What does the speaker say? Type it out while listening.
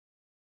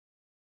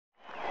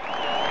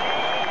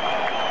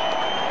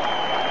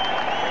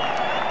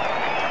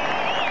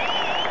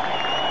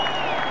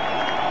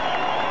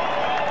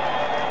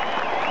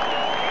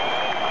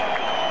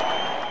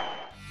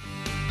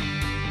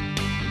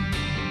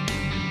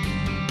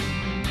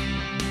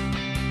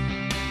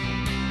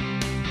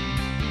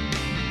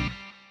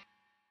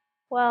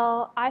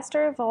Well, I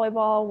started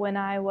volleyball when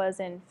I was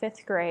in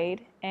fifth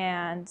grade,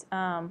 and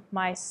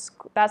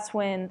that's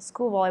when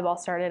school volleyball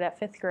started at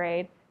fifth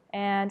grade.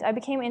 And I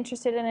became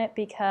interested in it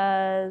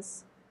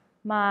because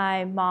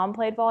my mom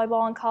played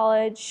volleyball in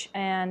college,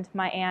 and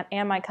my aunt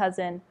and my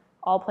cousin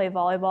all play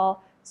volleyball,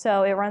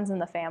 so it runs in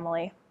the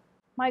family.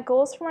 My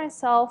goals for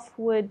myself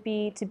would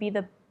be to be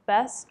the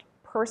best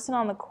person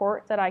on the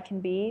court that I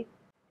can be,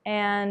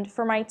 and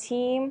for my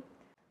team,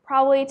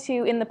 probably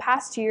in the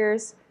past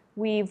years,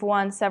 we've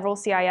won several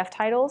CIF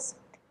titles,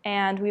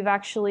 and we've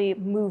actually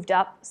moved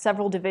up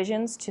several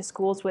divisions to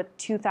schools with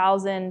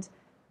 2,000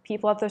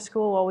 people at their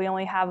school while we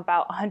only have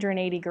about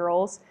 180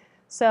 girls.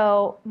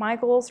 So my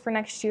goals for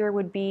next year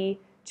would be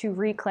to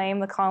reclaim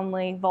the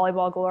Connelly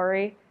volleyball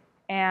glory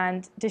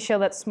and to show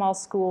that small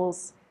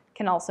schools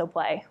can also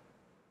play.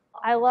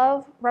 I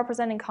love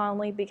representing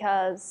Connelly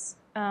because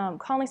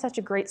Connelly's such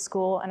a great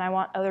school, and I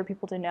want other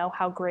people to know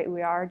how great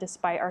we are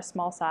despite our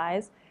small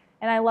size.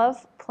 And I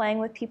love playing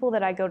with people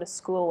that I go to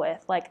school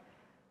with, like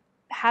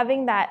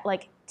having that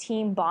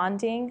team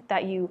bonding,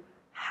 that you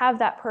have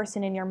that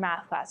person in your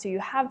math class or you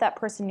have that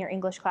person in your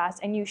English class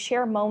and you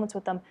share moments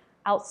with them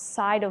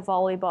outside of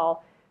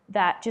volleyball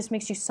that just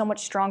makes you so much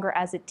stronger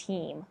as a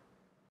team.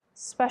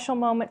 Special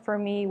moment for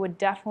me would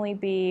definitely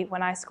be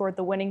when I scored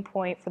the winning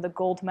point for the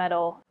gold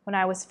medal when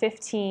I was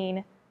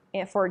 15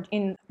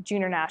 in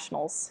junior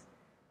nationals.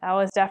 That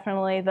was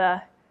definitely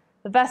the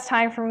best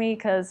time for me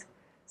because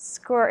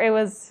scored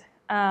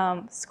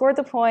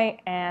the point,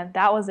 and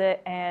that was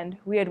it, and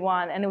we had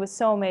won. And it was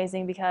so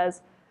amazing because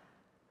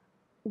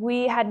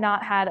we had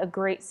not had a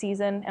great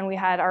season, and we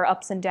had our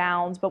ups and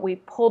downs, but we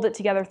pulled it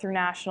together through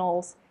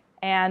nationals,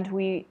 and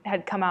we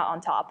had come out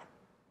on top.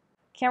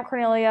 Camp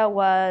Cornelia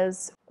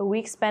was a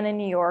week spent in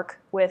New York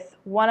with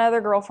one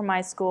other girl from my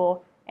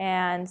school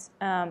and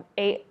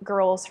 8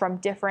 girls from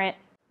different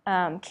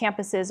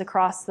campuses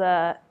across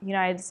the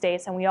United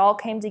States, and we all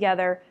came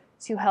together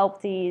to help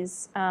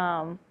these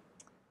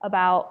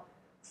about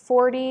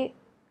 40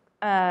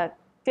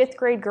 fifth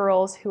grade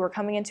girls who were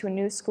coming into a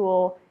new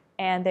school,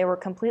 and they were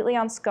completely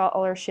on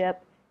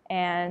scholarship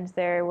and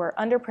they were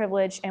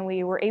underprivileged, and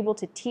we were able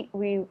to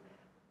we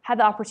had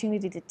the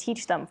opportunity to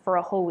teach them for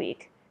a whole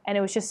week, and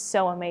it was just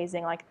so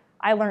amazing.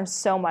 I learned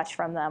so much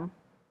from them.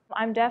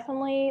 I'm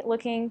definitely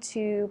looking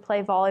to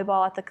play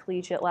volleyball at the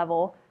collegiate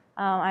level.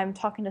 I'm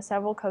talking to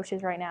several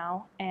coaches right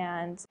now,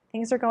 and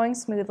things are going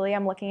smoothly.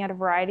 I'm looking at a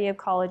variety of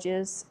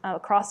colleges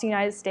across the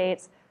United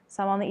States,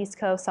 some on the East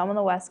Coast, some on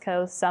the West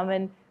Coast, some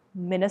in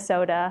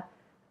Minnesota.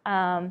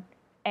 And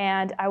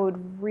I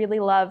would really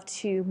love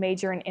to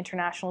major in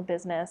international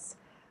business.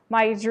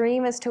 My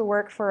dream is to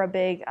work for a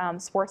big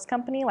sports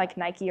company like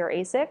Nike or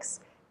ASICS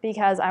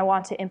because I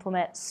want to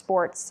implement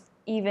sports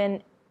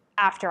even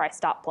after I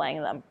stop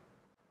playing them.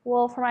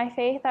 Well, for my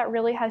faith, that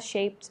really has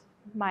shaped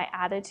my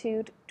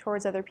attitude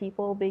towards other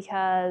people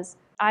because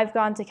I've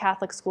gone to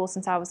Catholic school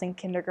since I was in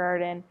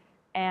kindergarten,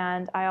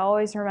 and I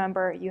always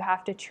remember you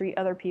have to treat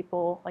other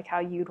people like how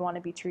you'd want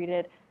to be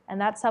treated. And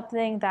that's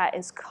something that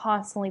is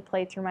constantly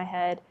played through my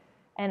head.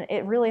 And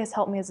it really has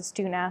helped me as a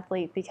student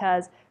athlete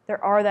because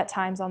there are that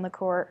times on the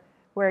court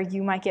where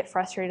you might get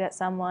frustrated at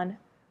someone,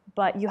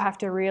 but you have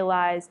to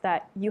realize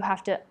that you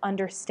have to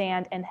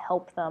understand and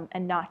help them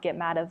and not get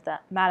mad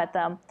at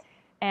them.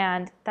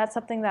 And that's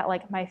something that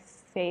my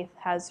faith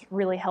has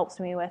really helped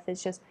me with,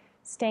 is just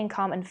staying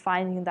calm and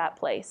finding that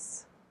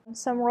place.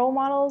 Some role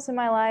models in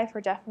my life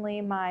are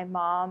definitely my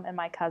mom and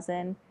my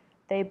cousin.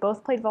 They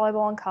both played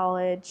volleyball in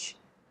college.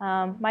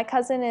 My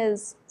cousin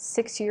is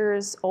 6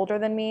 years older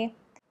than me.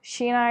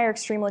 She and I are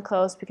extremely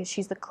close because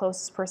she's the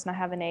closest person I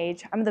have in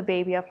age. I'm the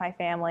baby of my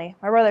family.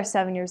 My brother's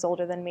 7 years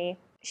older than me.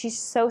 She's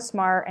so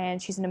smart,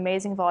 and she's an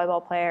amazing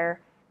volleyball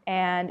player,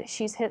 and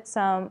she's had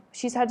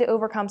to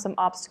overcome some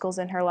obstacles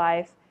in her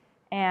life,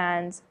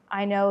 and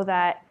I know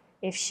that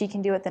if she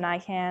can do it, then I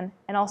can.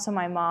 And also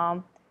my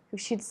mom,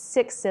 she had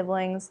 6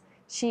 siblings.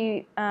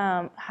 She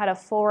had a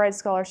full ride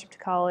scholarship to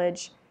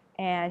college,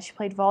 and she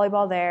played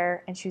volleyball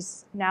there, and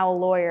she's now a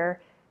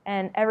lawyer.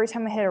 And every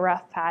time I hit a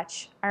rough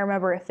patch, I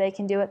remember if they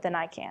can do it, then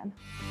I can.